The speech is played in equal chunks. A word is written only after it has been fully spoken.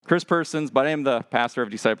Chris Persons, but I am the pastor of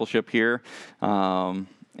discipleship here. And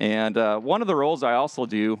one of the roles I also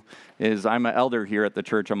do is I'm an elder here at the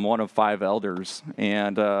church. I'm one of 5 elders.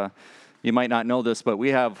 And you might not know this, but we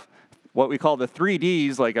have what we call the 3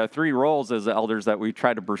 Ds, like 3 roles as elders that we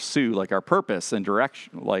try to pursue, like our purpose and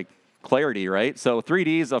direction, like clarity, right? So 3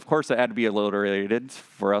 Ds, of course, it had to be alliterated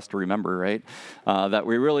for us to remember, right? That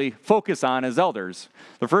we really focus on as elders.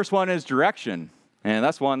 The first one is direction. And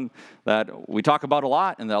that's one that we talk about a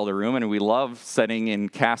lot in the elder room, and we love setting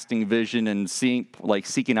and casting vision and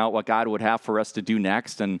seeking out what God would have for us to do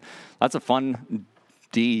next. And that's a fun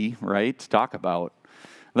D, right, to talk about.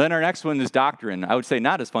 Then our next one is doctrine. I would say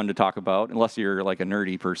not as fun to talk about, unless you're like a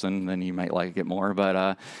nerdy person, then you might like it more.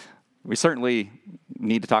 But we certainly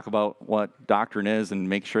need to talk about what doctrine is and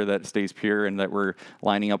make sure that it stays pure and that we're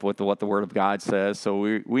lining up with what the Word of God says. So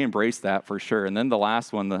we embrace that for sure. And then the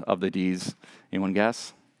last one of the Ds, anyone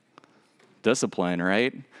guess? Discipline,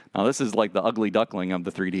 right? Now this is like the ugly duckling of the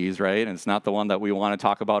 3 Ds, right? And it's not the one that we want to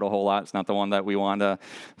talk about a whole lot. It's not the one that we want to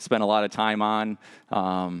spend a lot of time on.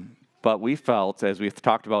 But we felt, as we've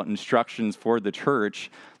talked about instructions for the church,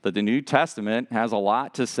 that the New Testament has a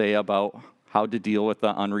lot to say about how to deal with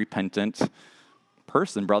the unrepentant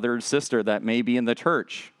person, brother or sister that may be in the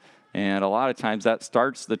church. And a lot of times that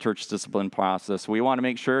starts the church discipline process. We want to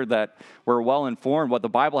make sure that we're well informed what the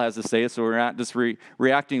Bible has to say, so we're not just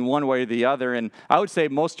reacting one way or the other. And I would say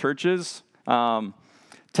most churches tend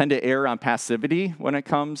to err on passivity when it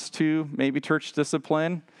comes to maybe church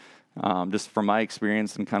discipline. Just from my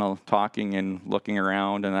experience and kind of talking and looking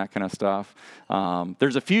around and that kind of stuff.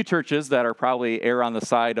 There's a few churches that are probably err on the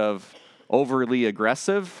side of overly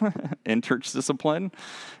aggressive in church discipline.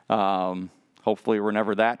 Hopefully we're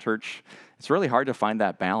never that church. It's really hard to find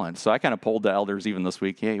that balance. So I kind of polled the elders even this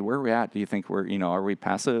week. Hey, where are we at? Do you think are we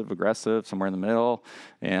passive, aggressive, somewhere in the middle?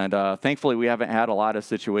 And thankfully we haven't had a lot of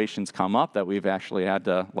situations come up that we've actually had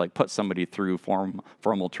to put somebody through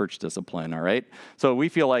formal church discipline, all right? So we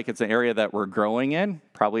feel like it's an area that we're growing in,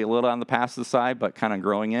 probably a little on the passive side, but kind of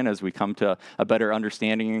growing in as we come to a better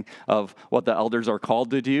understanding of what the elders are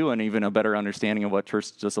called to do and even a better understanding of what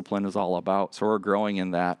church discipline is all about. So we're growing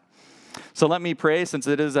in that. So let me pray, since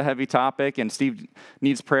it is a heavy topic, and Steve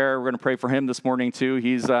needs prayer. We're going to pray for him this morning, too.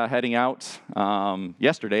 He's heading out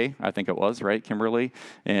yesterday, I think it was, right, Kimberly?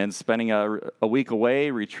 And spending a week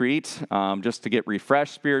away, retreat, just to get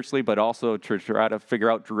refreshed spiritually, but also to try to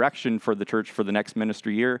figure out direction for the church for the next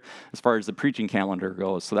ministry year as far as the preaching calendar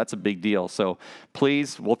goes. So that's a big deal. So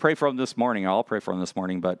please, we'll pray for him this morning. I'll pray for him this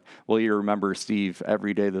morning, but will you remember Steve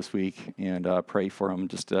every day this week and pray for him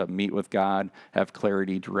just to meet with God, have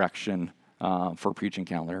clarity, direction, for preaching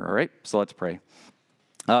calendar. All right, so let's pray.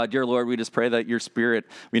 Dear Lord, we just pray that your Spirit,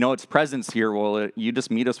 we know its presence here, will you just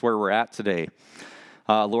meet us where we're at today.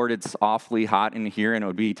 Lord, it's awfully hot in here, and it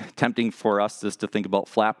would be tempting for us just to think about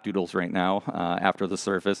flapdoodles right now after the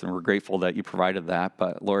service, and we're grateful that you provided that.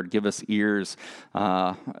 But Lord, give us ears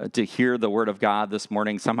to hear the word of God this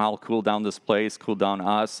morning. Somehow cool down this place, cool down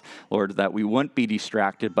us, Lord, that we wouldn't be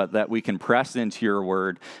distracted, but that we can press into your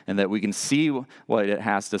word and that we can see what it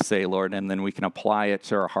has to say, Lord, and then we can apply it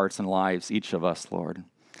to our hearts and lives, each of us, Lord.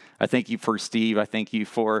 I thank you for Steve. I thank you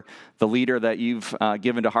for the leader that you've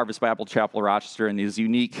given to Harvest Bible Chapel Rochester and his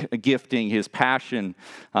unique gifting, his passion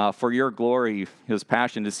for your glory, his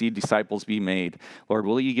passion to see disciples be made. Lord,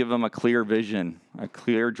 will you give him a clear vision, a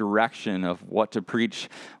clear direction of what to preach,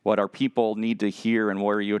 what our people need to hear, and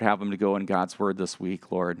where you would have him to go in God's word this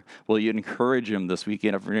week, Lord. Will you encourage him this week,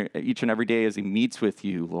 each and every day as he meets with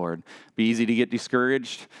you, Lord? Be easy to get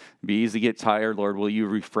discouraged, be easy to get tired, Lord. Will you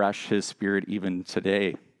refresh his spirit even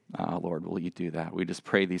today? Lord, will you do that? We just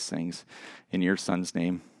pray these things in your Son's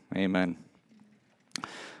name. Amen.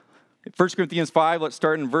 1 Corinthians 5, let's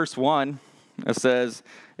start in verse 1. It says,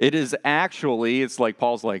 it's like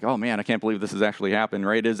Paul's like, oh man, I can't believe this has actually happened,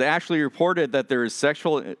 right? It is actually reported that there is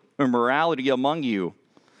sexual immorality among you,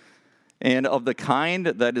 and of the kind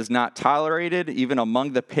that is not tolerated even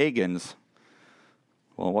among the pagans.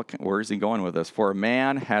 Well, where is he going with this? For a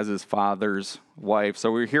man has his father's wife.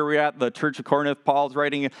 So we're at the church of Corinth. Paul's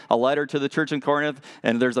writing a letter to the church in Corinth,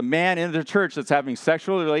 and there's a man in the church that's having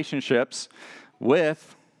sexual relationships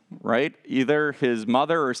with, right, either his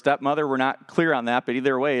mother or stepmother. We're not clear on that, but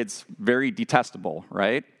either way, it's very detestable,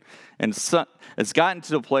 right? And so it's gotten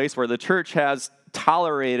to a place where the church has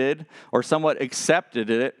tolerated or somewhat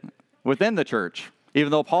accepted it within the church,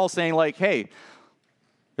 even though Paul's saying, hey,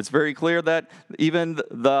 it's very clear that even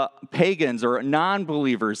the pagans or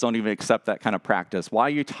non-believers don't even accept that kind of practice. Why are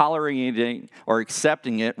you tolerating it or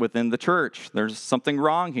accepting it within the church? There's something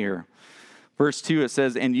wrong here. Verse 2, it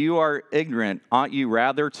says, and you are ignorant. Ought you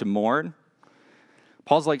rather to mourn?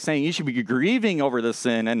 Paul's like saying you should be grieving over the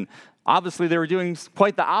sin, and obviously they were doing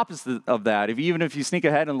quite the opposite of that. Even if you sneak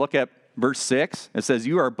ahead and look at verse 6, it says,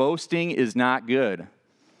 "You are boasting is not good."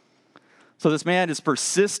 So this man is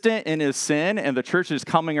persistent in his sin, and the church is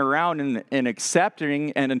coming around and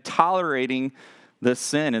accepting and tolerating this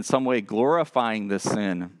sin, in some way glorifying this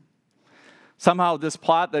sin. Somehow this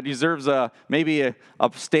plot that deserves maybe a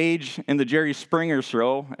stage in the Jerry Springer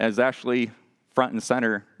show is actually front and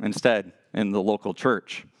center instead in the local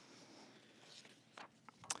church.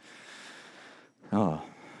 Oh.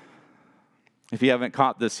 If you haven't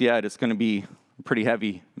caught this yet, it's going to be a pretty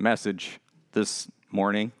heavy message this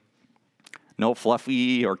morning. No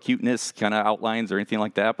fluffy or cuteness kind of outlines or anything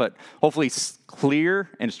like that, but hopefully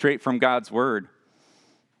clear and straight from God's word.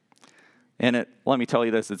 And let me tell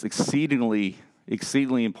you this, it's exceedingly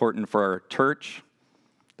important for our church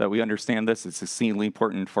that we understand this. It's exceedingly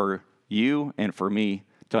important for you and for me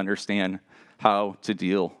to understand how to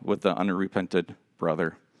deal with the unrepented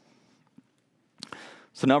brother.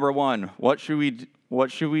 So number one, what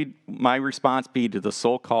should my response be to the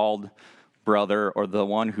so-called brother or the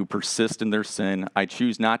one who persists in their sin? I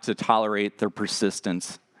choose not to tolerate their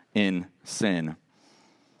persistence in sin.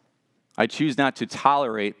 I choose not to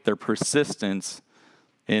tolerate their persistence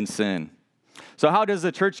in sin. So how does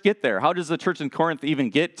the church get there? How does the church in Corinth even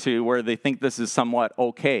get to where they think this is somewhat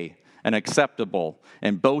okay and acceptable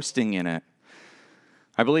and boasting in it?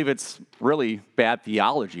 I believe it's really bad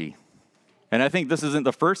theology. And I think this isn't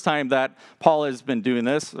the first time that Paul has been doing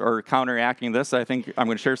this or counteracting this. I think I'm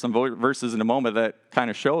going to share some verses in a moment that kind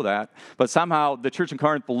of show that. But somehow the church in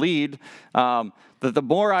Corinth believed that the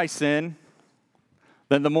more I sin,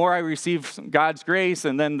 then the more I receive God's grace,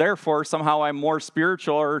 and then therefore somehow I'm more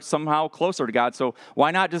spiritual or somehow closer to God. So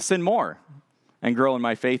why not just sin more and grow in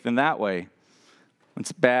my faith in that way?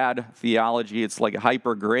 It's bad theology. It's like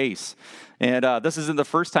hyper grace. And this isn't the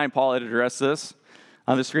first time Paul had addressed this.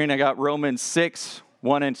 On the screen, I got Romans 6,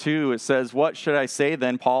 1 and 2. It says, "What should I say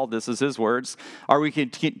then, Paul?" This is his words. "Are we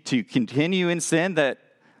to continue in sin that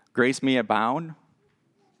grace may abound?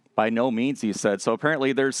 By no means," he said. So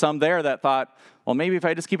apparently there's some there that thought, well, maybe if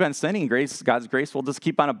I just keep on sinning, God's grace will just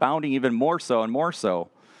keep on abounding even more so and more so.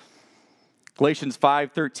 Galatians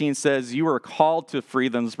 5:13 says, "You are called to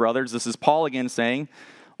freedoms, brothers." This is Paul again saying,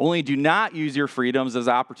 "Only do not use your freedoms as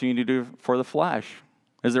opportunity for the flesh."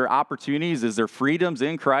 Is there opportunities? Is there freedoms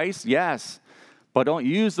in Christ? Yes. But don't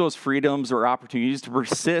use those freedoms or opportunities to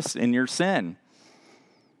persist in your sin.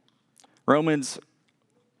 Romans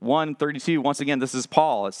 1:32, once again, this is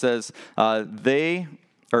Paul. It says, though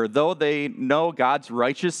they know God's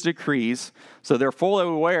righteous decrees, so they're fully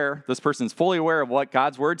aware, this person's fully aware of what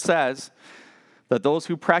God's word says, that those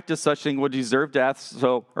who practice such thing would deserve death,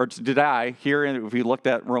 or to die. Here, if we looked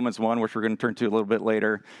at Romans 1, which we're going to turn to a little bit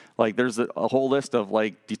later, like there's a whole list of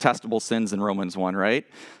like detestable sins in Romans 1, right?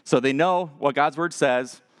 So they know what God's word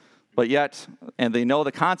says, and they know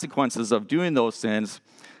the consequences of doing those sins.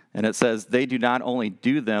 And it says they do not only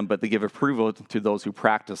do them, but they give approval to those who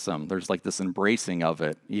practice them. There's like this embracing of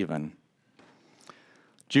it even.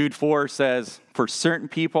 Jude 4 says, "For certain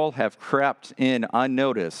people have crept in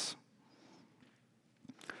unnoticed,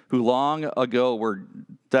 who long ago were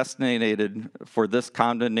destinated for this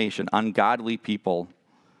condemnation, ungodly people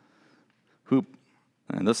who,"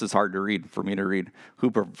 and this is hard to read, for me to read,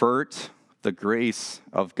 "who pervert the grace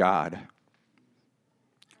of God."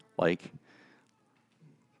 Like,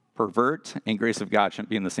 pervert and grace of God shouldn't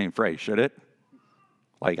be in the same phrase, should it?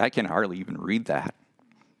 Like, I can hardly even read that.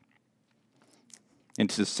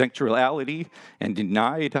 "Into sensuality and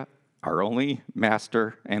denied our only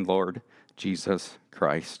Master and Lord, Jesus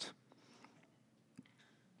Christ."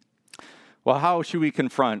 Well, how should we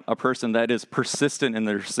confront a person that is persistent in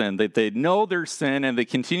their sin? They know their sin and they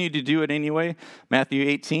continue to do it anyway. Matthew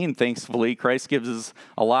 18, thankfully, Christ gives us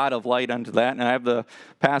a lot of light onto that. And I have the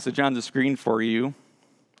passage on the screen for you.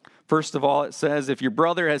 First of all, it says, "If your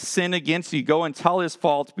brother has sinned against you, go and tell his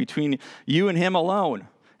fault between you and him alone.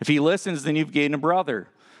 If he listens, then you've gained a brother."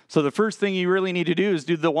 So the first thing you really need to do is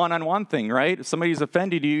do the one-on-one thing, right? If somebody's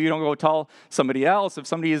offended you, you don't go tell somebody else. If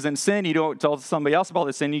somebody is in sin, you don't tell somebody else about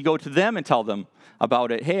the sin. You go to them and tell them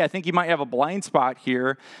about it. "Hey, I think you might have a blind spot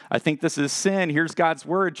here. I think this is sin. Here's God's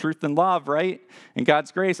word, truth and love, right? And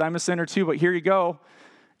God's grace. I'm a sinner too, but here you go."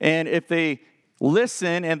 And if they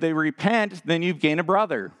listen and they repent, then you've gained a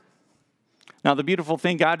brother. Now, the beautiful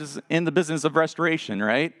thing, God is in the business of restoration,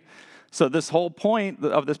 right? So this whole point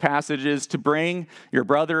of this passage is to bring your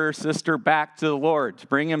brother or sister back to the Lord, to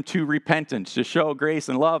bring him to repentance, to show grace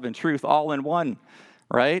and love and truth all in one,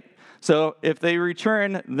 right? So if they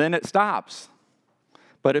return, then it stops.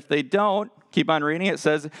 But if they don't, keep on reading, it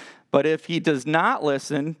says, But if he does not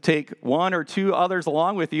listen, take one or two others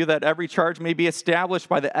along with you, that every charge may be established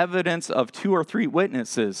by the evidence of 2 or 3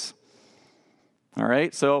 witnesses. All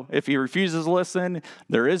right, so if he refuses to listen,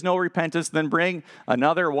 there is no repentance, then bring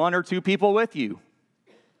another 1 or 2 people with you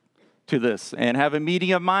to this and have a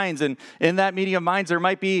meeting of minds. And in that meeting of minds, there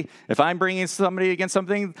might be, if I'm bringing somebody against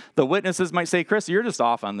something, the witnesses might say, Chris, you're just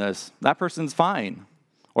off on this. That person's fine.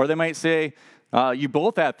 Or they might say, you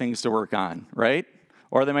both have things to work on, right?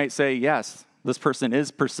 Or they might say, yes, this person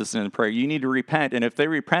is persistent in prayer. You need to repent. And if they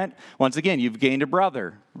repent, once again, you've gained a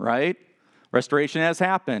brother, right? Restoration has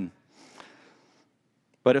happened.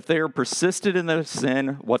 But if they are persistent in the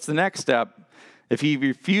sin, what's the next step? If he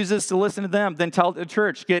refuses to listen to them, then tell the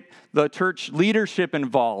church. Get the church leadership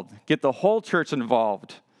involved. Get the whole church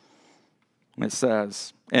involved, it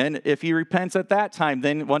says. And if he repents at that time,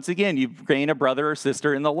 then once again, you've gained a brother or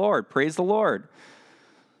sister in the Lord. Praise the Lord.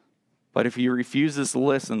 But if he refuses to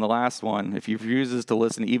listen, the last one, if he refuses to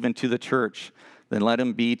listen even to the church, then let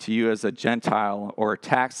him be to you as a Gentile or a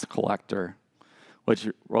tax collector, which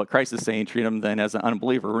what Christ is saying, treat him then as an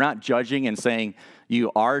unbeliever. We're not judging and saying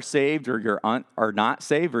you are saved or you're are not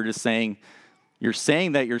saved. We're just saying you're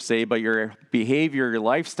saying that you're saved, but your behavior, your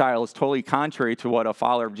lifestyle is totally contrary to what a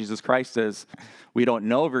follower of Jesus Christ is. We don't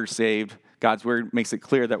know if we're saved. God's word makes it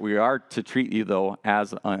clear that we are to treat you, though,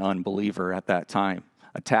 as an unbeliever at that time.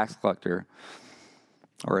 A tax collector,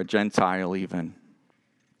 or a Gentile even.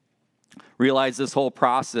 Realize this whole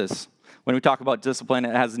process, when we talk about discipline,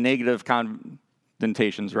 it has negative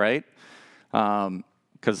connotations, right?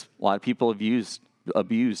 Because a lot of people have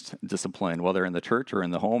abused discipline, whether in the church or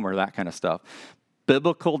in the home or that kind of stuff.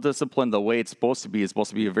 Biblical discipline, the way it's supposed to be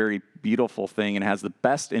a very beautiful thing and has the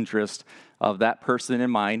best interest of that person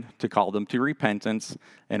in mind to call them to repentance,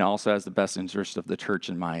 and also has the best interest of the church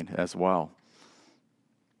in mind as well.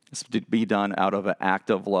 It's to be done out of an act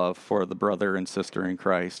of love for the brother and sister in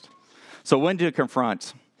Christ. So when to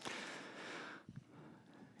confront?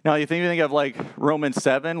 Now, you think of like Romans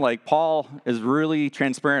 7, like Paul is really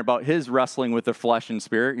transparent about his wrestling with the flesh and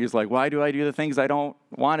spirit. He's like, why do I do the things I don't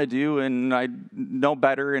want to do, and I know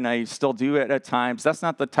better and I still do it at times? That's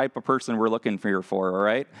not the type of person we're looking for, all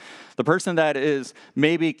right? The person that is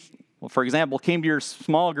maybe, for example, came to your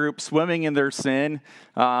small group swimming in their sin,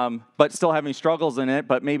 but still having struggles in it,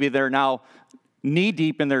 but maybe they're now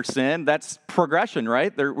knee-deep in their sin. That's progression,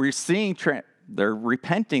 right? We're seeing they're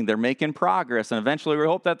repenting, they're making progress, and eventually we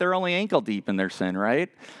hope that they're only ankle-deep in their sin, right?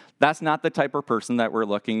 That's not the type of person that we're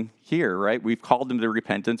looking here, right? We've called them to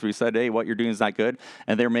repentance. We said, hey, what you're doing is not good,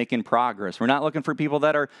 and they're making progress. We're not looking for people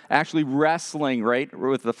that are actually wrestling, right,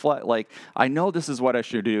 with the flesh. Like, I know this is what I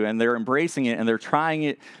should do, and they're embracing it, and they're trying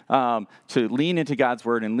it to lean into God's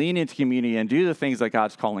word and lean into community and do the things that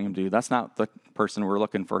God's calling them to do. That's not the person we're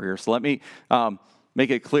looking for here. So let me make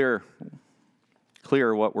it clear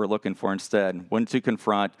what we're looking for instead. When to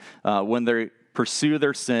confront, when they pursue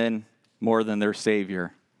their sin more than their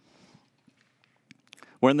Savior.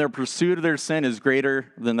 When their pursuit of their sin is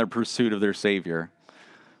greater than their pursuit of their Savior.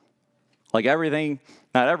 Like everything,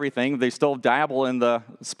 not everything, they still dabble in the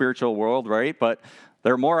spiritual world, right? But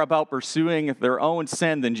they're more about pursuing their own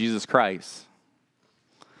sin than Jesus Christ.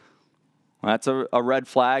 That's a red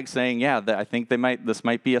flag saying, yeah, I think this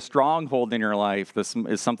might be a stronghold in your life. This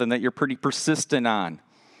is something that you're pretty persistent on.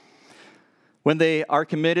 When they are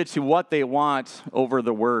committed to what they want over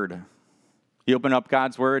the word. You open up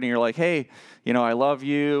God's word and you're like, hey, I love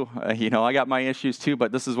you. I got my issues too,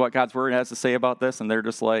 but this is what God's word has to say about this. And they're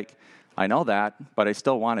just like, I know that, but I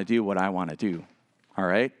still want to do what I want to do. All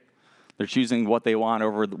right? They're choosing what they want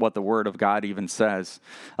over what the Word of God even says.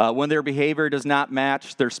 When their behavior does not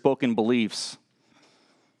match their spoken beliefs.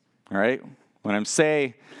 All right? When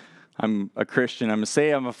I'm a Christian, I'm going to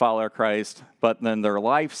say I'm a follower of Christ, but then their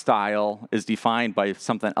lifestyle is defined by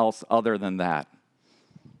something else other than that.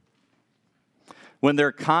 When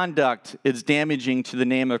their conduct is damaging to the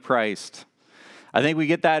name of Christ. I think we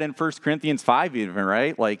get that in 1 Corinthians 5 even,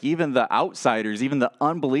 right? Like even the outsiders, even the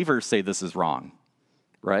unbelievers say this is wrong,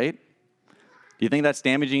 right? Do you think that's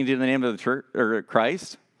damaging to the name of the church or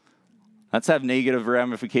Christ? Let's have negative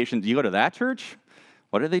ramifications. You go to that church?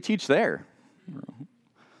 What do they teach there?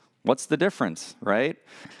 What's the difference, right?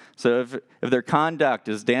 So if their conduct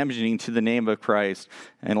is damaging to the name of Christ,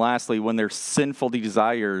 and lastly, when their sinful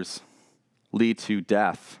desires lead to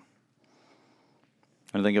death.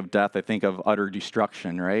 When I think of death, I think of utter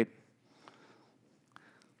destruction, right?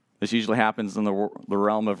 This usually happens in the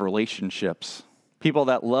realm of relationships. People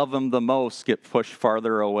that love them the most get pushed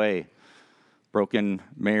farther away. broken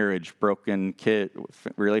marriage, broken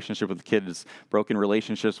relationship with kids, broken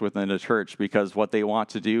relationships within the church, because what they want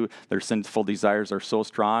to do, their sinful desires are so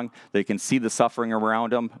strong, they can see the suffering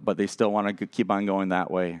around them, but they still want to keep on going that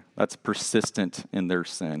way. That's persistent in their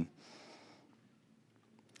sin.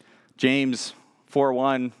 James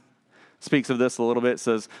 4:1 speaks of this a little bit. It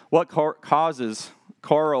says, what causes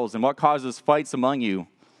quarrels and what causes fights among you?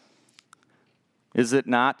 Is it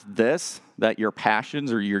not this, that your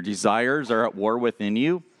passions or your desires are at war within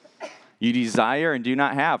you? You desire and do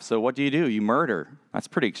not have. So what do? You murder. That's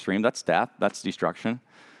pretty extreme. That's death. That's destruction.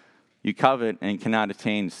 You covet and cannot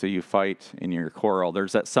attain, so you fight in your quarrel.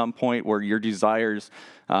 There's at some point where your desires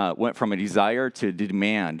went from a desire to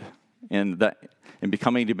demand. And in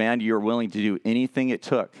becoming a demand, you're willing to do anything it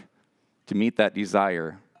took to meet that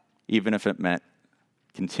desire, even if it meant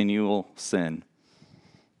continual sin.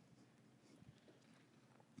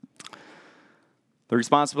 The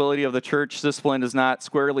responsibility of the church discipline does not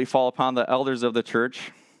squarely fall upon the elders of the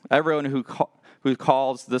church. Everyone who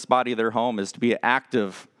calls this body their home is to be an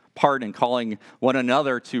active part in calling one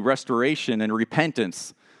another to restoration and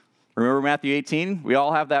repentance. Remember Matthew 18? We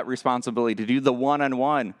all have that responsibility to do the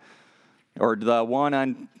one-on-one or the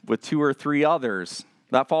one-on with two or three others.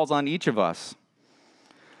 That falls on each of us.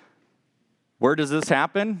 Where does this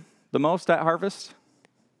happen the most at Harvest?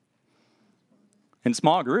 In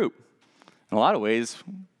small group. In a lot of ways,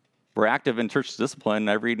 we're active in church discipline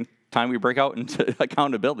every time we break out into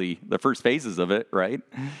accountability, the first phases of it, right?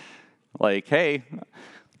 Like, hey,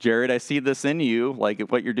 Jared, I see this in you. Like,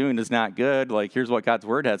 if what you're doing is not good, like, here's what God's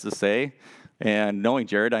word has to say. And knowing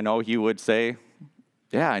Jared, I know he would say,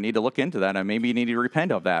 yeah, I need to look into that. I maybe need to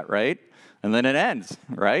repent of that, right? And then it ends,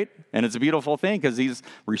 right? And it's a beautiful thing because he's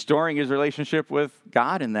restoring his relationship with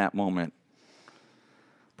God in that moment.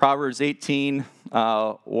 Proverbs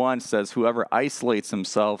 18:1 says, whoever isolates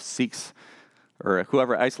himself seeks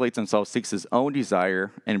his own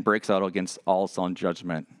desire and breaks out against all sound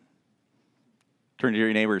judgment. Turn to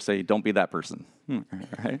your neighbor and say, don't be that person.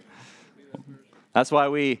 Right? That's why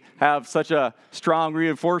we have such a strong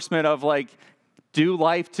reinforcement of do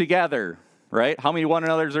life together, right? How many one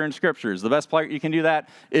another's are in scriptures? The best part you can do that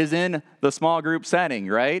is in the small group setting,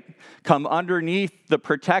 right? Come underneath the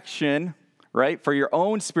protection, right, for your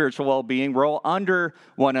own spiritual well-being, roll under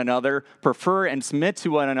one another, prefer and submit to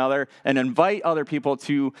one another, and invite other people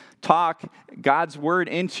to talk God's word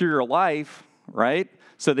into your life, right,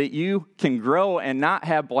 so that you can grow and not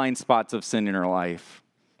have blind spots of sin in your life.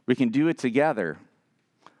 We can do it together.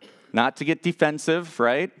 Not to get defensive,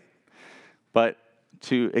 right, but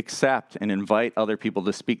to accept and invite other people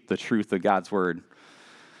to speak the truth of God's word.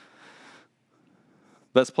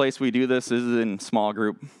 Best place we do this is in small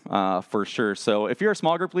group, for sure. So if you're a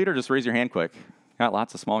small group leader, just raise your hand quick. Got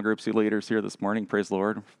lots of small group leaders here this morning. Praise the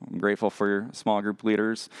Lord. I'm grateful for your small group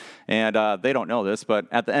leaders. And they don't know this, but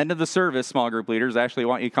at the end of the service, small group leaders actually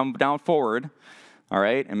want you to come down forward, all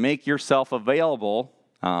right, and make yourself available.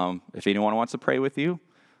 If anyone wants to pray with you,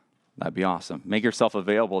 that'd be awesome. Make yourself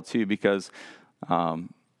available, too, because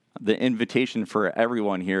the invitation for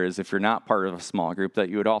everyone here is if you're not part of a small group, that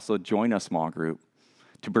you would also join a small group.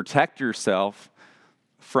 To protect yourself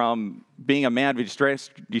from being a man of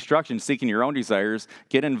destruction, seeking your own desires,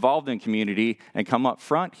 get involved in community, and come up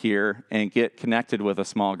front here and get connected with a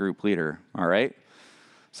small group leader, all right?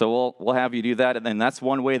 So we'll have you do that, and then that's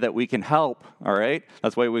one way that we can help, all right?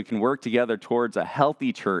 That's why we can work together towards a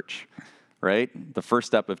healthy church, right? The first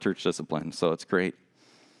step of church discipline, so it's great.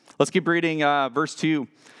 Let's keep reading verse 2.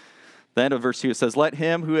 The end of verse 2, it says, let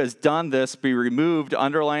him who has done this be removed,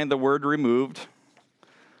 underline the word removed,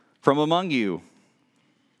 from among you.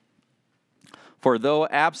 For though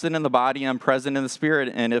absent in the body, I'm present in the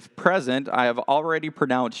spirit, and if present, I have already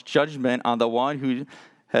pronounced judgment on the one who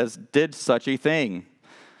has did such a thing.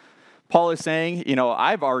 Paul is saying,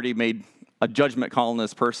 I've already made a judgment call on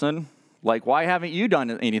this person. Why haven't you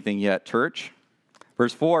done anything yet, church?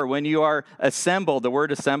 Verse 4, when you are assembled, the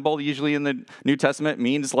word assemble usually in the New Testament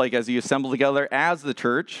means as you assemble together as the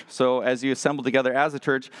church. So as you assemble together as a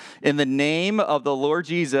church, in the name of the Lord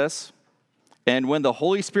Jesus, and when the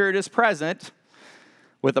Holy Spirit is present,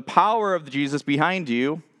 with the power of Jesus behind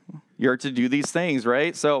you, you're to do these things,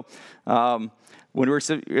 right? So when we're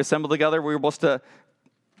assembled together, we're supposed to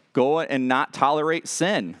go and not tolerate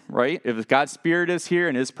sin, right? If God's Spirit is here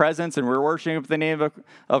in His presence and we're worshiping the name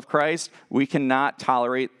of Christ, we cannot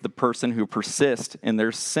tolerate the person who persists in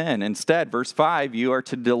their sin. Instead, verse 5, you are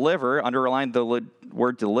to deliver, underline the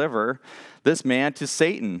word deliver, this man to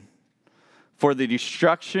Satan for the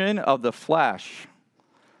destruction of the flesh,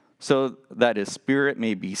 so that his spirit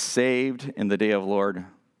may be saved in the day of the Lord.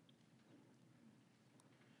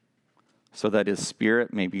 so that his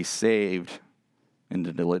spirit may be saved in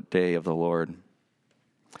the day of the Lord.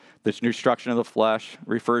 This destruction of the flesh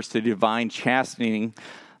refers to divine chastening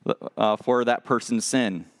for that person's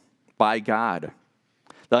sin by God.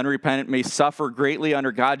 The unrepentant may suffer greatly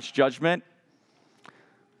under God's judgment,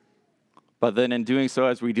 but then in doing so,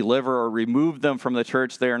 as we deliver or remove them from the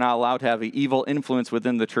church, they are not allowed to have an evil influence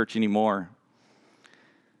within the church anymore.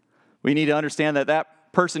 We need to understand that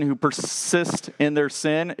that person who persists in their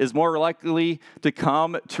sin is more likely to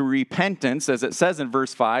come to repentance, as it says in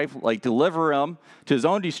verse 5, like deliver him to his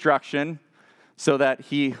own destruction, so that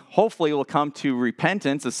he hopefully will come to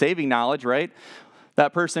repentance, a saving knowledge, right?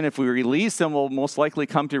 That person, if we release them, will most likely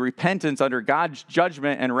come to repentance under God's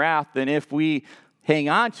judgment and wrath than if we hang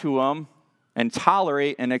on to them and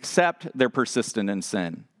tolerate and accept their persistence in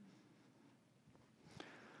sin.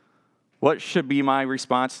 What should be my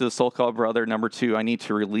response to the so-called brother? Number 2, I need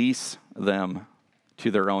to release them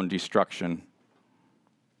to their own destruction.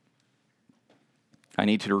 I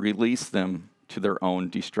need to release them to their own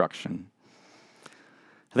destruction.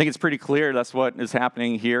 I think it's pretty clear that's what is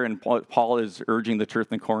happening here, and Paul is urging the church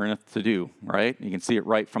in Corinth to do, right? You can see it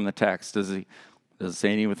right from the text. Does it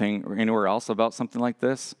say anything anywhere else about something like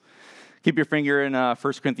this? Keep your finger in 1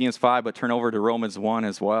 Corinthians 5, but turn over to Romans 1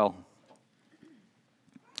 as well.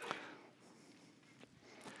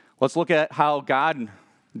 Let's look at how God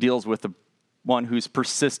deals with the one who's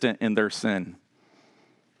persistent in their sin.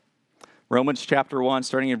 Romans chapter 1,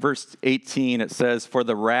 starting in verse 18, it says, "For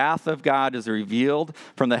the wrath of God is revealed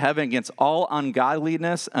from the heaven against all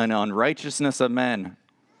ungodliness and unrighteousness of men,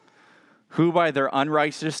 who by their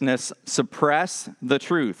unrighteousness suppress the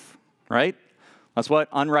truth." Right? That's what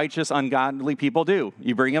unrighteous, ungodly people do.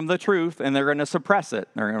 You bring them the truth, and they're going to suppress it.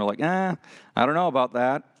 They're going to be like, I don't know about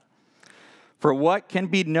that. For what can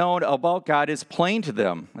be known about God is plain to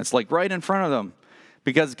them. It's like right in front of them,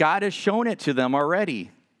 because God has shown it to them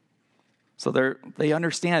already. So they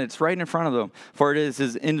understand it's right in front of them. For it is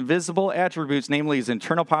his invisible attributes, namely his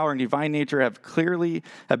internal power and divine nature, have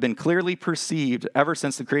been clearly perceived ever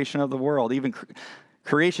since the creation of the world. Even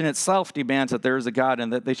creation itself demands that there is a God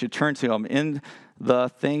and that they should turn to him in the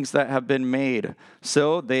things that have been made.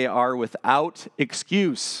 So they are without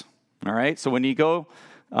excuse. All right? So when you go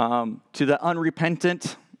to the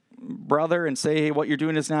unrepentant brother and say, hey, what you're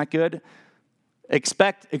doing is not good,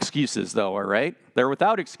 expect excuses, though, all right? They're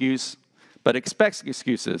without excuse, but expect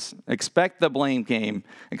excuses. Expect the blame game.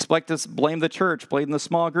 Expect to blame the church, blame the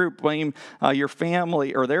small group, blame your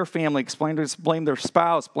family or their family, blame their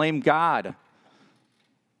spouse, blame God.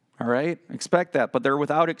 All right? Expect that. But they're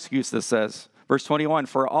without excuse, this says. Verse 21,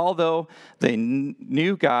 "For although they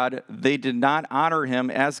knew God, they did not honor him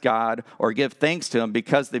as God or give thanks to him,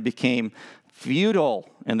 because they became futile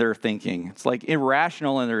in their thinking." It's like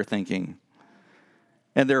irrational in their thinking.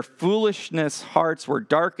 "And their foolishness hearts were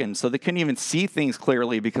darkened," so they couldn't even see things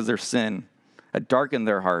clearly because their sin had darkened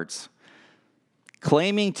their hearts.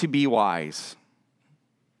 "Claiming to be wise."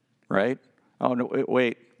 Right? Oh, no,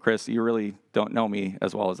 wait, Chris, you really don't know me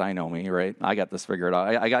as well as I know me, right? I got this figured out.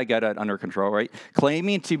 I got it under control, right?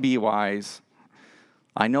 "Claiming to be wise,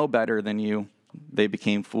 I know better than you. They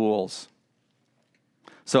became fools."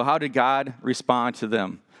 So how did God respond to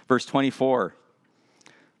them? Verse 24.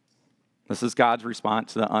 This is God's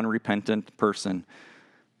response to the unrepentant person.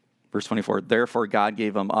 Verse 24, "Therefore God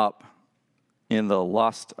gave them up in the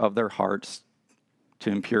lust of their hearts to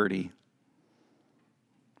impurity."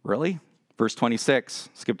 Really? Verse 26,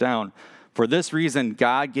 skip down. "For this reason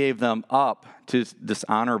God gave them up to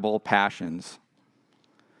dishonorable passions."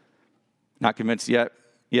 Not convinced yet.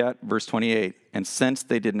 Verse 28, "And since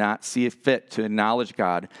they did not see it fit to acknowledge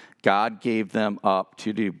God, God gave them up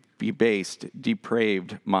to debased,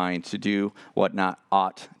 depraved mind, to do what not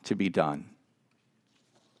ought to be done."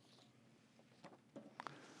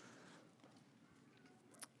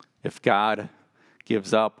 If God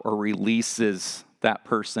gives up or releases that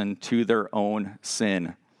person to their own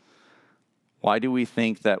sin, why do we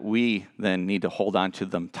think that we then need to hold on to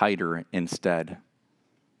them tighter instead?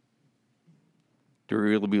 Do we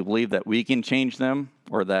really believe that we can change them,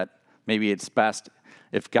 or that maybe it's best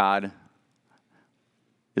if God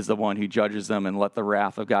is the one who judges them and let the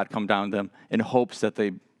wrath of God come down them in hopes that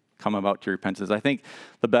they come about to repentance? I think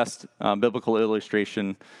the best biblical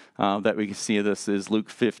illustration that we can see of this is Luke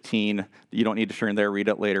 15. You don't need to turn there, read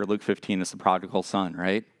it later. Luke 15 is the prodigal son,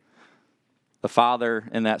 right? The father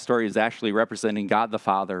in that story is actually representing God the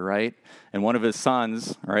Father, right? And one of his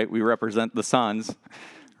sons, right, we represent the sons,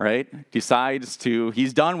 right,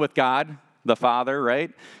 he's done with God the Father,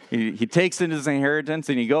 right? He takes in his inheritance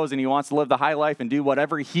and he goes and he wants to live the high life and do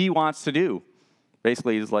whatever he wants to do.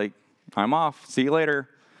 Basically, he's like, I'm off. See you later.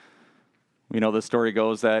 We know the story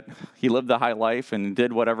goes that he lived the high life and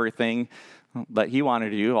did whatever thing that he wanted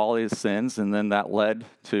to do, all his sins, and then that led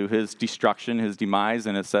to his destruction, his demise,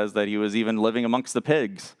 and it says that he was even living amongst the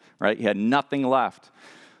pigs, right? He had nothing left.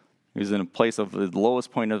 He was in a place of the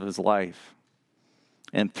lowest point of his life.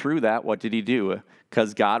 And through that, what did he do?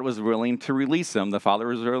 Because God was willing to release him, the Father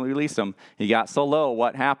was willing to release him, he got so low,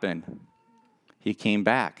 what happened? He came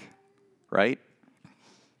back, right?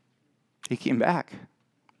 He came back.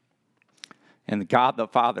 And God the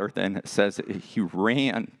Father then says that he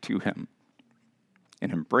ran to him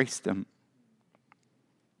and embraced him.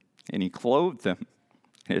 And he clothed him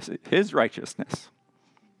in his righteousness.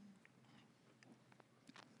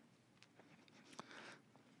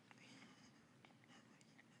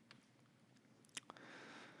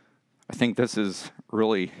 I think this is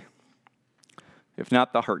really, if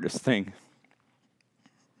not the hardest thing,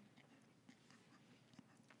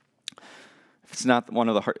 it's not one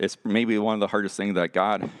of the it's maybe one of the hardest things that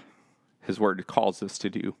God, his word calls us to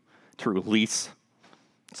do, to release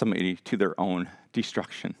somebody to their own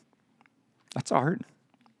destruction. That's hard.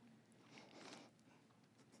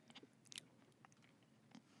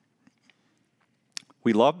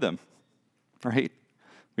 We love them, right?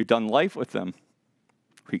 We've done life with them.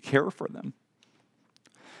 We care for them.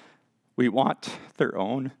 We want their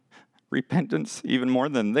own repentance even more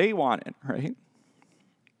than they want it, right?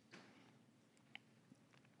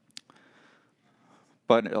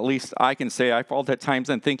 But at least I can say I fall at times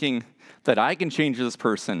in thinking that I can change this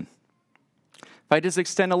person. If I just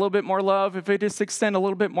extend a little bit more love, if I just extend a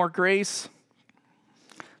little bit more grace,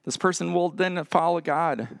 this person will then follow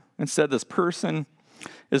God. Instead, this person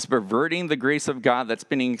is perverting the grace of God that's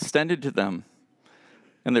been extended to them,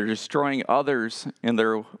 and they're destroying others in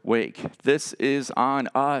their wake. This is on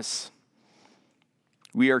us.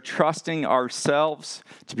 We are trusting ourselves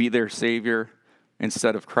to be their Savior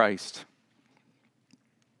instead of Christ.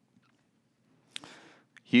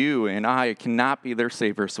 You and I cannot be their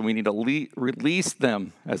Savior, so we need to release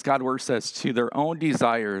them, as God's word says, to their own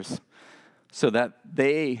desires, so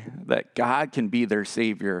that God can be their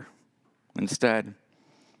Savior instead.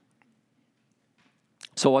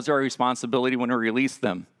 So what's our responsibility when we release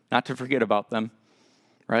them? Not to forget about them,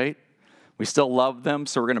 right? We still love them,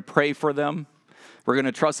 so we're going to pray for them. We're going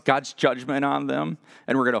to trust God's judgment on them,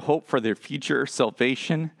 and we're going to hope for their future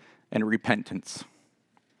salvation and repentance.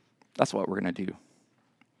 That's what we're going to do.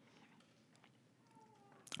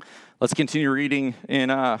 Let's continue reading in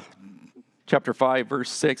chapter 5, verse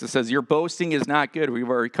 6. It says, your boasting is not good. We've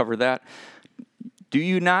already covered that. Do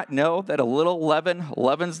you not know that a little leaven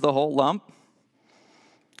leavens the whole lump?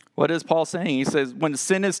 What is Paul saying? He says, when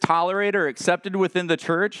sin is tolerated or accepted within the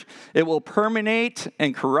church, it will permeate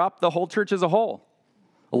and corrupt the whole church as a whole.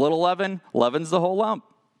 A little leaven leavens the whole lump.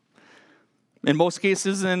 In most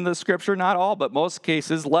cases in the scripture, not all, but most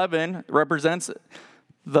cases, leaven represents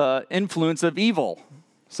the influence of evil.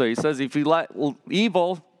 So he says if you let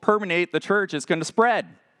evil permeate the church, it's going to spread.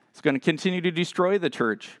 It's going to continue to destroy the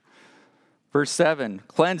church. Verse 7,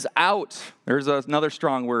 cleanse out. There's another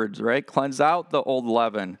strong word, right? Cleanse out the old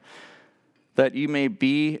leaven, that you may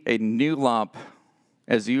be a new lump,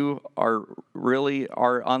 as you are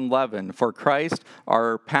unleavened. For Christ,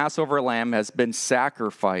 our Passover lamb, has been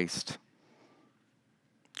sacrificed.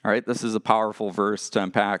 All right, this is a powerful verse to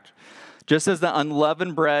unpack. Just as the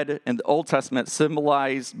unleavened bread in the Old Testament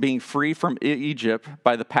symbolized being free from Egypt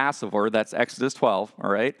by the Passover, that's Exodus 12,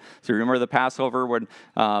 all right? So remember the Passover when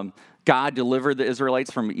God delivered the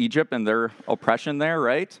Israelites from Egypt and their oppression there,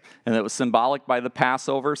 right? And it was symbolic by the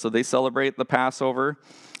Passover, so they celebrate the Passover.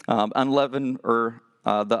 The unleavened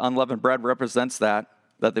bread represents that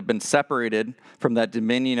they've been separated from that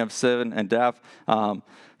dominion of sin and death.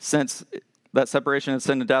 Since that separation of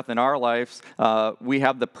sin and death in our lives, we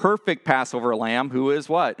have the perfect Passover lamb, who is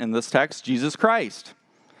what? In this text, Jesus Christ.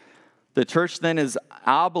 The church then is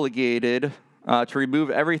obligated to remove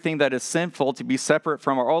everything that is sinful, to be separate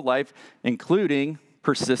from our old life, including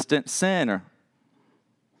persistent sin.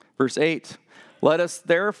 Verse 8, let us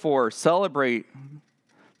therefore celebrate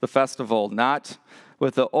the festival, not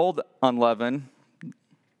with the old unleavened,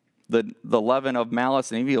 the leaven of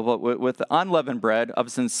malice and evil, but with the unleavened bread of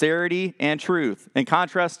sincerity and truth. In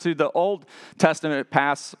contrast to the Old Testament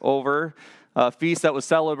Passover feast that was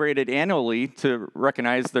celebrated annually to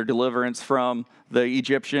recognize their deliverance from the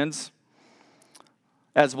Egyptians,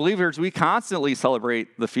 as believers, we constantly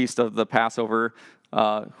celebrate the feast of the Passover,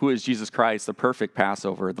 who is Jesus Christ, the perfect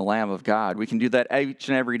Passover, the Lamb of God. We can do that each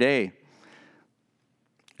and every day.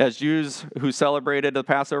 As Jews who celebrated the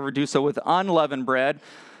Passover do so with unleavened bread,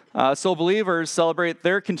 so believers celebrate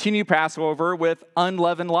their continued Passover with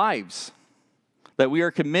unleavened lives. that we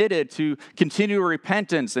are committed to continual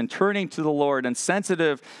repentance and turning to the Lord and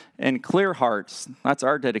sensitive and clear hearts. That's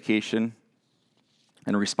our dedication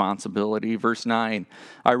and responsibility. Verse 9,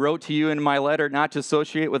 I wrote to you in my letter not to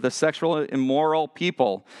associate with the sexually immoral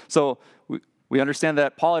people. So we understand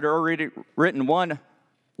that Paul had already written one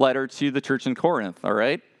letter to the church in Corinth, all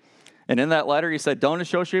right? And in that letter, he said, don't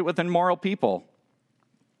associate with immoral people.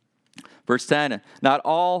 Verse 10, not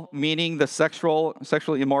all, meaning the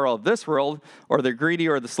sexually immoral of this world, or the greedy,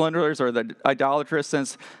 or the slanderers, or the idolatrous,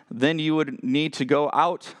 since then you would need to go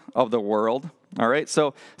out of the world. All right,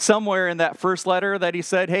 so somewhere in that first letter that he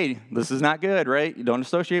said, hey, this is not good, right? You don't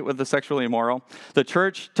associate with the sexually immoral. The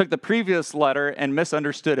church took the previous letter and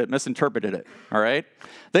misunderstood it, misinterpreted it, all right?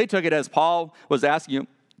 They took it as Paul was asking you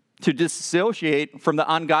to dissociate from the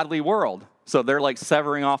ungodly world. So they're like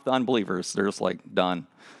severing off the unbelievers. They're just like, done.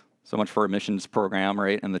 So much for a missions program,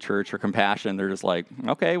 right, in the church, or compassion. They're just like,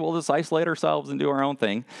 okay, we'll just isolate ourselves and do our own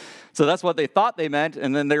thing. So that's what they thought they meant,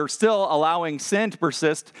 and then they were still allowing sin to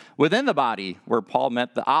persist within the body, where Paul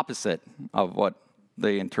meant the opposite of what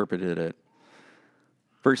they interpreted it.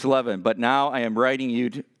 Verse 11, but now I am writing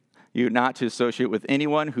you not to associate with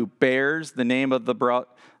anyone who bears the name of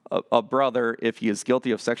a brother if he is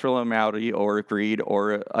guilty of sexual immorality or greed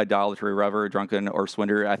or idolatry, reveler, drunken, or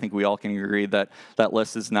swindler. I think we all can agree that that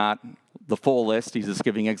list is not the full list. He's just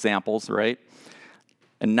giving examples, right?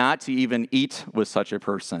 And not to even eat with such a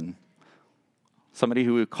person. Somebody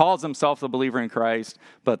who calls himself a believer in Christ,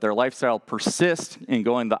 but their lifestyle persists in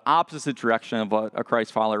going the opposite direction of what a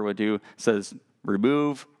Christ follower would do, says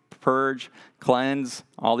remove, purge, cleanse,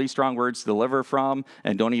 all these strong words, deliver from,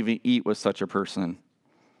 and don't even eat with such a person.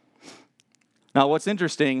 Now, what's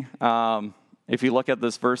interesting, if you look at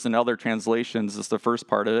this verse in other translations, it's the first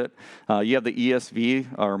part of it. You have the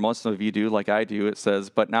ESV, or most of you do, like I do. It says,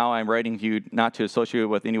 but now I'm writing to you not to associate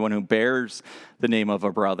with anyone who bears the name of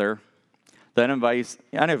a brother. The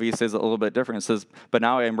NIV says it a little bit different. It says, but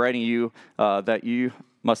now I am writing you that you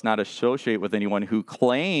must not associate with anyone who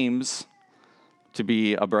claims to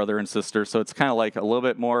be a brother and sister. So it's kind of like a little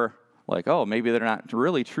bit more like, oh, maybe they're not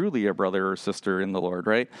really truly a brother or sister in the Lord,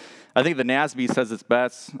 right? I think the NASB says it's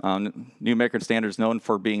best. New American Standard is known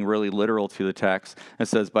for being really literal to the text. It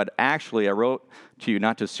says, but actually I wrote to you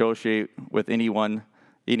not to associate with anyone,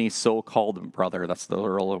 any so-called brother. That's the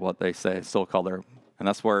literal of what they say, so-called. And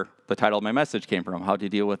that's where the title of my message came from, how to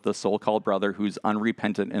deal with the so-called brother who's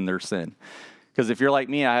unrepentant in their sin. Because if you're like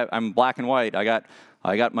me, I'm black and white. I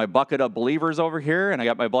got my bucket of believers over here, and I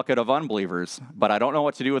got my bucket of unbelievers. But I don't know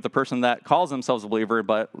what to do with the person that calls themselves a believer,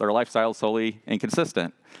 but their lifestyle is solely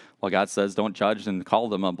inconsistent. Well, God says don't judge and call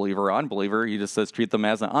them a believer or unbeliever. He just says treat them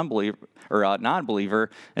as an unbeliever or a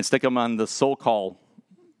non-believer and stick them on the so-called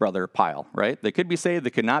brother pile, right? They could be saved,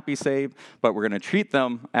 they could not be saved, but we're going to treat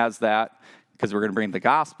them as that because we're going to bring the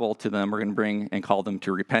gospel to them. We're going to bring and call them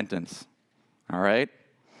to repentance, all right?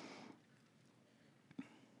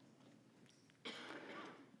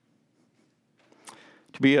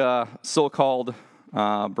 To be a so-called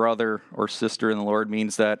brother or sister in the Lord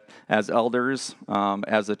means that as elders,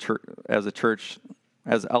 as a church,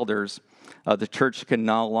 as elders, the church can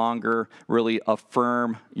no longer really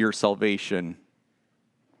affirm your salvation.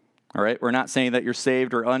 All right? We're not saying that you're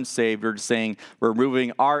saved or unsaved. We're just saying we're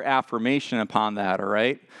moving our affirmation upon that, all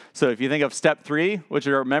right? So if you think of step 3, which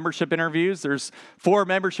are membership interviews, there's 4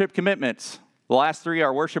 membership commitments. The last 3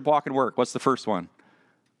 are worship, walk, and work. What's the first one?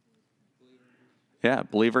 Yeah,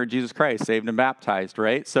 believer in Jesus Christ, saved and baptized,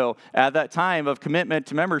 right? So at that time of commitment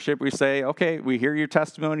to membership, we say, okay, we hear your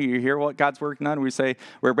testimony, you hear what God's working on.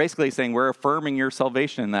 We're basically saying we're affirming your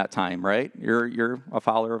salvation in that time, right? You're a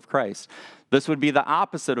follower of Christ. This would be the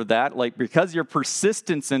opposite of that. Like, because your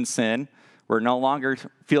persistence in sin, we're no longer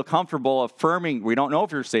feel comfortable affirming. We don't know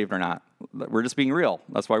if you're saved or not. We're just being real.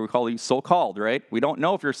 That's why we call you so-called, right? We don't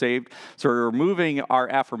know if you're saved, so we're removing our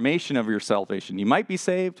affirmation of your salvation. You might be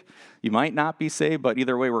saved, you might not be saved, but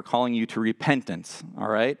either way, we're calling you to repentance, all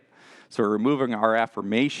right? So we're removing our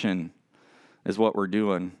affirmation is what we're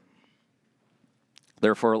doing.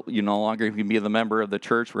 Therefore, you no longer can be the member of the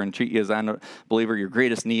church. We're going to treat you as a believer. Your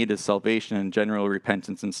greatest need is salvation and general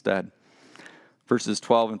repentance instead. Verses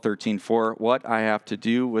 12 and 13, for what I have to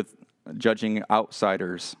do with judging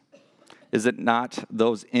outsiders. Is it not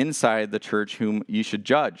those inside the church whom you should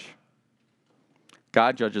judge?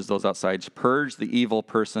 God judges those outside. Purge the evil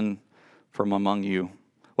person from among you.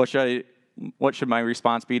 What should my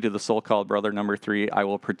response be to the so-called brother number 3? I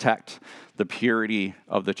will protect the purity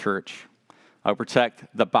of the church. I will protect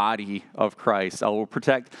the body of Christ. I will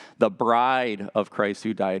protect the bride of Christ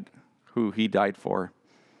who he died for.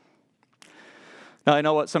 Now, I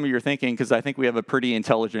know what some of you are thinking, because I think we have a pretty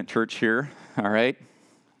intelligent church here, all right?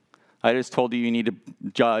 I just told you need to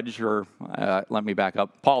judge, or let me back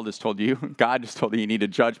up. Paul just told you, God just told you need to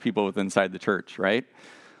judge people within inside the church, right?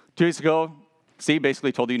 2 weeks ago, Steve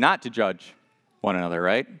basically told you not to judge one another,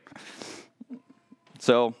 right?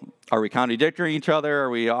 So are we contradicting each other? Are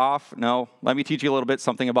we off? No. Let me teach you a little bit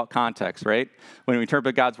something about context, right? When we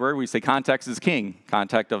interpret God's word, we say context is king.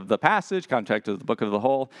 Context of the passage, context of the book of the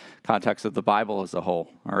whole, context of the Bible as a whole,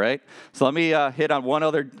 all right? So let me hit on one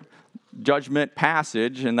other judgment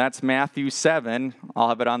passage, and that's Matthew 7. I'll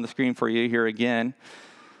have it on the screen for you here again.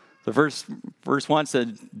 The verse 1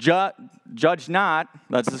 says, judge not,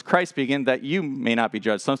 that's Christ speaking, that you may not be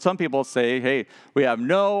judged. So some people say, hey, we have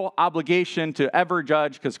no obligation to ever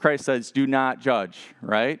judge because Christ says, do not judge,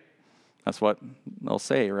 right? That's what they'll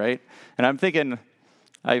say, right? And I'm thinking,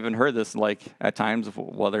 I even heard this like at times,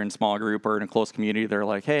 whether in small group or in a close community, they're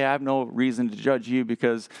like, hey, I have no reason to judge you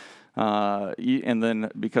because,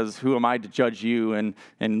 because who am I to judge you? And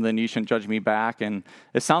then you shouldn't judge me back. And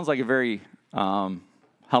it sounds like a very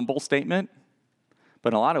humble statement,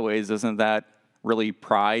 but in a lot of ways, isn't that really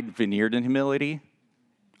pride veneered in humility?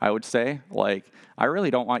 I would say, like, I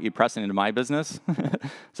really don't want you pressing into my business,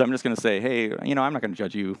 so I'm just going to say, hey, I'm not going to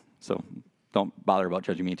judge you, so don't bother about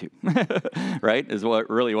judging me too, right? Is what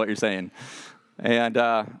you're saying, and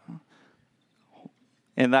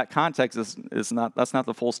in that context, that's not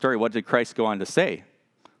the full story. What did Christ go on to say?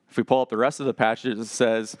 If we pull up the rest of the passage, it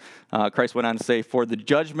says, Christ went on to say, for the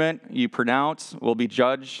judgment you pronounce will be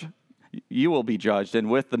judged, you will be judged, and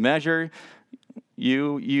with the measure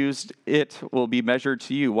you used, it will be measured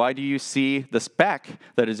to you. Why do you see the speck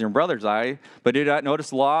that is in your brother's eye, but do not notice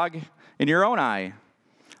the log in your own eye?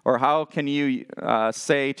 Or how can you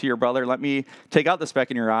say to your brother, let me take out the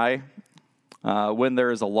speck in your eye, when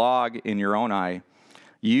there is a log in your own eye?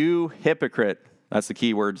 You hypocrite. That's the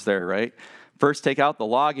key words there, right? First, take out the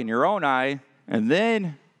log in your own eye, and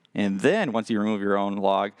then, once you remove your own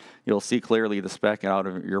log, you'll see clearly the speck out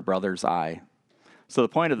of your brother's eye. So the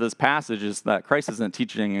point of this passage is that Christ isn't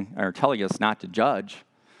teaching or telling us not to judge.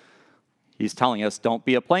 He's telling us, don't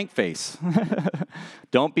be a plank face.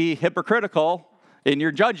 Don't be hypocritical in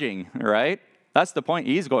your judging, right? That's the point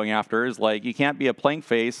he's going after, is like, you can't be a plank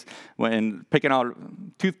face when picking out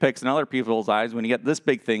toothpicks in other people's eyes. When you get this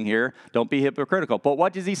big thing here, don't be hypocritical. But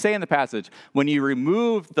what does he say in the passage? When you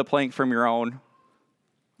remove the plank from your own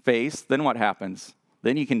face, then what happens?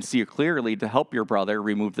 Then you can see clearly to help your brother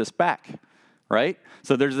remove the speck, right?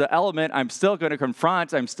 So there's the element, I'm still going to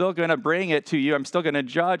confront, I'm still going to bring it to you, I'm still going to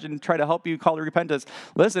judge and try to help you call to repentance.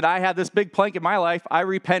 Listen, I had this big plank in my life, I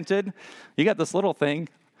repented. You got this little thing.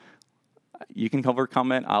 You can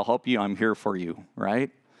overcome it. I'll help you. I'm here for you, right?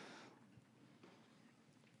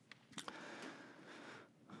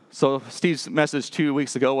 So Steve's message 2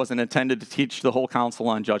 weeks ago wasn't intended to teach the whole council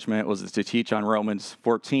on judgment. It was to teach on Romans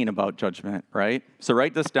 14 about judgment, right? So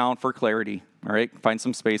write this down for clarity, all right? Find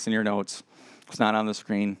some space in your notes. It's not on the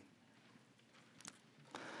screen.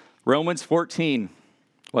 Romans 14,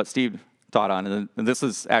 what Steve taught on. And this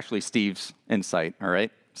is actually Steve's insight, all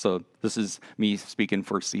right? So this is me speaking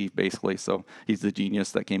for Steve, basically. So he's the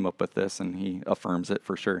genius that came up with this, and he affirms it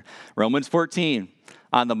for sure. Romans 14,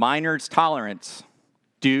 on the minor's tolerance,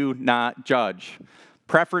 do not judge.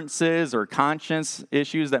 Preferences or conscience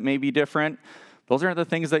issues that may be different, those aren't the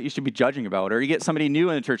things that you should be judging about. Or you get somebody new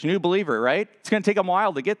in the church, new believer, right? It's going to take them a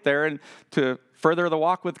while to get there and to further the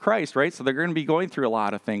walk with Christ, right? So they're going to be going through a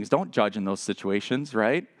lot of things. Don't judge in those situations,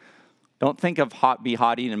 right? Don't think of be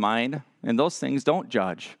haughty in mind. And those things, don't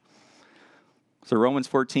judge. So Romans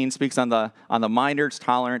 14 speaks on the minor's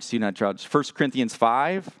tolerance, do not judge. 1 Corinthians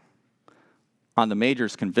 5, on the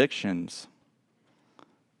major's convictions,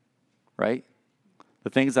 right?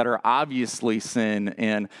 The things that are obviously sin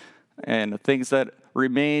and the things that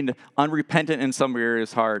remain unrepentant in some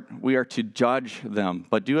areas' heart, we are to judge them,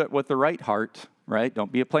 but do it with the right heart, right?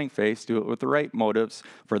 Don't be a plain face. Do it with the right motives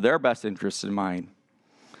for their best interests in mind.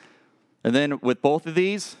 And then with both of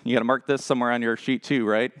these, you got to mark this somewhere on your sheet too,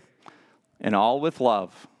 right? And all with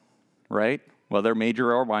love, right? Whether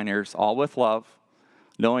major or minors, all with love,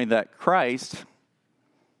 knowing that Christ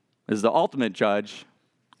is the ultimate judge,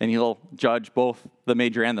 and he'll judge both the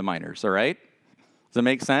major and the minors, all right? Does that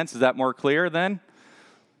make sense? Is that more clear then?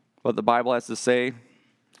 What the Bible has to say?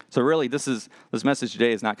 So really, this message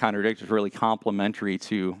today is not contradictory, it's really complementary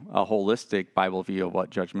to a holistic Bible view of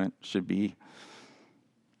what judgment should be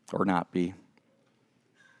or not be.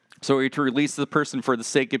 So we're to release the person for the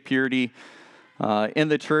sake of purity. in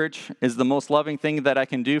the church is the most loving thing that I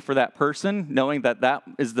can do for that person, knowing that that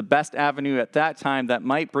is the best avenue at that time that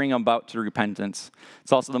might bring them about to repentance.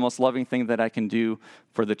 It's also the most loving thing that I can do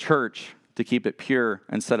for the church to keep it pure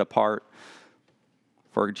and set apart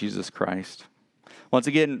for Jesus Christ. Once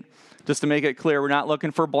again, just to make it clear, we're not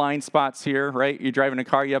looking for blind spots here, right? You're driving a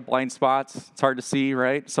car, you have blind spots. It's hard to see,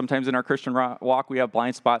 right? Sometimes in our Christian walk, we have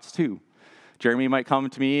blind spots too. Jeremy might come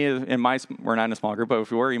to me we're not in a small group, but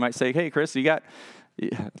if we were, he might say, hey, Chris,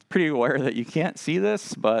 pretty aware that you can't see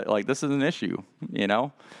this, but like this is an issue,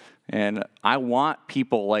 And I want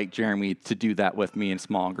people like Jeremy to do that with me in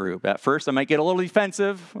small group. At first, I might get a little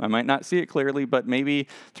defensive. I might not see it clearly, but maybe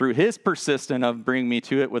through his persistence of bringing me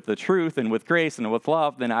to it with the truth and with grace and with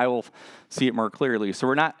love, then I will see it more clearly. So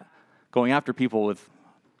we're not going after people with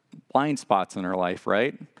blind spots in their life,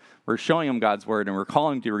 right? We're showing them God's word and we're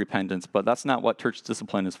calling them to repentance, but that's not what church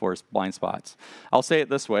discipline is for, is blind spots. I'll say it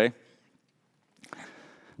this way.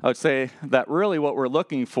 I would say that really what we're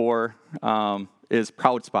looking for is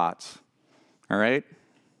proud spots, all right?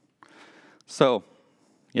 So,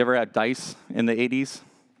 you ever had dice in the 80s?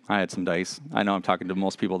 I had some dice. I know I'm talking to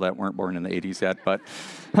most people that weren't born in the 80s yet, but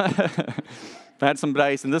I had some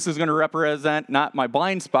dice, and this is going to represent not my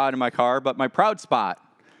blind spot in my car, but my proud spot,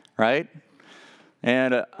 right?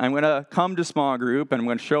 And I'm going to come to small group, and I'm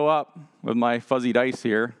going to show up with my fuzzy dice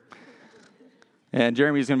here. And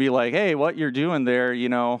Jeremy's going to be like, hey, what you're doing there,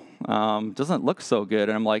 doesn't look so good.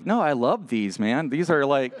 And I'm like, no, I love these, man. These are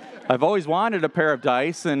like, I've always wanted a pair of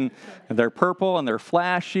dice, and they're purple, and they're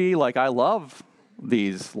flashy. Like, I love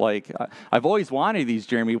these. Like, I've always wanted these,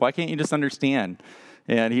 Jeremy. Why can't you just understand?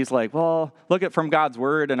 And he's like, well, look at from God's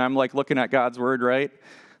word. And I'm like looking at God's word, right?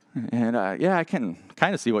 And yeah, I can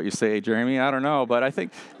kind of see what you say, Jeremy. I don't know, but I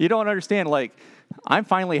think you don't understand. Like, I'm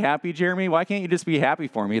finally happy, Jeremy. Why can't you just be happy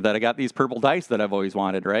for me that I got these purple dice that I've always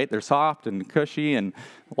wanted, right? They're soft and cushy, and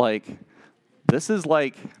like, this is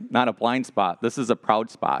like not a blind spot. This is a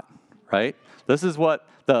proud spot, right? This is what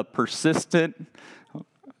the persistent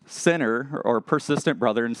sinner or persistent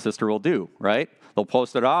brother and sister will do, right? They'll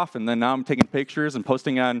post it off, and then now I'm taking pictures and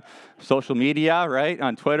posting on social media, right?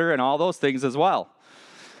 On Twitter and all those things as well.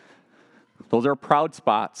 Those are proud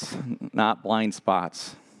spots, not blind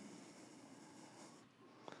spots.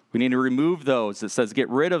 We need to remove those. It says get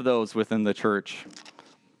rid of those within the church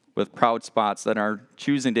with proud spots that are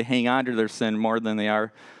choosing to hang on to their sin more than they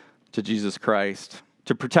are to Jesus Christ.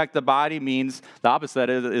 To protect the body means the opposite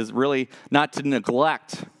is really not to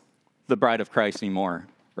neglect the bride of Christ anymore,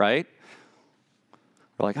 right?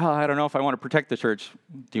 We're like, I don't know if I want to protect the church.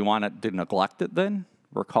 Do you want to neglect it then?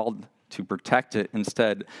 We're called to protect it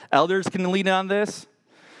instead. Elders can lean on this,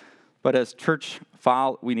 but as church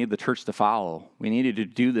we need the church to follow. We needed to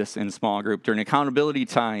do this in small group during accountability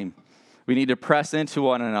time. We need to press into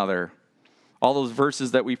one another. All those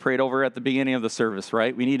verses that we prayed over at the beginning of the service,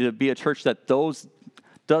 right? We need to be a church that does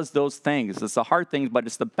those things. It's a hard thing, but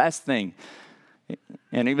it's the best thing.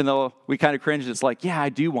 And even though we kind of cringe, it's like, yeah, I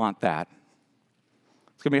do want that.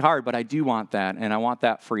 It's going to be hard, but I do want that, and I want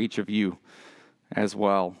that for each of you as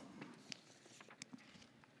well.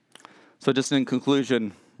 So just in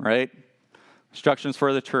conclusion, right? Instructions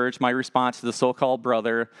for the church, my response to the so-called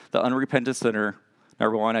brother, the unrepentant sinner.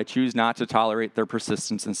 Number one, I choose not to tolerate their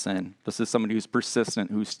persistence in sin. This is somebody who's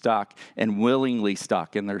persistent, who's stuck, and willingly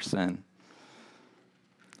stuck in their sin.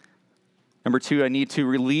 Number two, I need to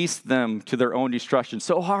release them to their own destruction.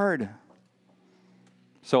 So hard.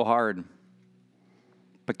 So hard.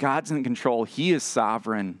 But God's in control. He is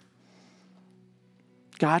sovereign.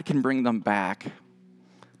 God can bring them back.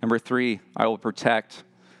 Number three, I will protect,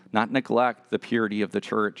 not neglect, the purity of the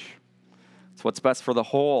church. It's what's best for the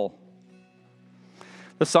whole.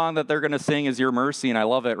 The song that they're going to sing is Your Mercy, and I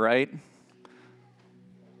love it, right?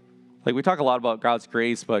 Like, we talk a lot about God's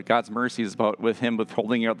grace, but God's mercy is about with him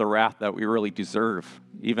withholding out the wrath that we really deserve,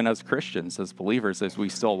 even as Christians, as believers, as we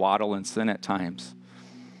still waddle in sin at times.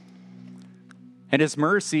 And his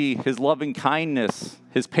mercy, his loving kindness,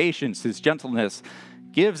 his patience, his gentleness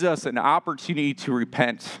gives us an opportunity to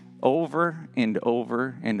repent over and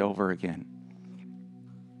over and over again.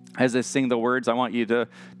 As I sing the words, I want you to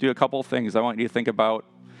do a couple things. I want you to think about,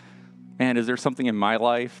 man, is there something in my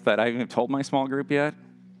life that I haven't told my small group yet?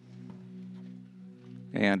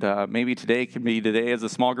 And maybe today could be today as the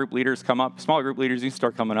small group leaders come up. Small group leaders, you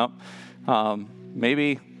start coming up.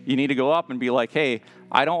 Maybe you need to go up and be like, hey,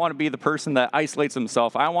 I don't want to be the person that isolates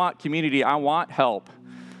himself. I want community. I want help.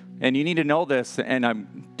 And you need to know this, and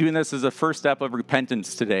I'm doing this as a first step of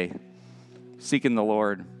repentance today, seeking the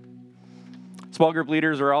Lord. Small group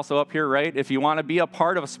leaders are also up here, right? If you want to be a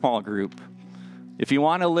part of a small group, if you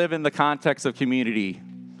want to live in the context of community,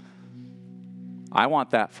 I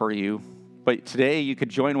want that for you. But today you could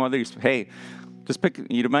join one of these. Hey, just pick,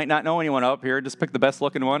 you might not know anyone up here. Just pick the best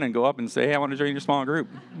looking one and go up and say, hey, I want to join your small group.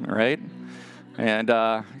 All right? And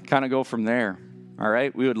kind of go from there. All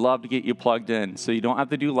right? We would love to get you plugged in so you don't have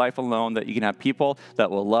to do life alone, that you can have people that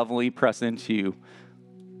will lovingly press into you.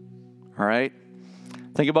 All right?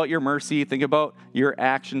 Think about your mercy. Think about your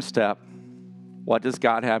action step. What does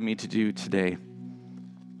God have me to do today?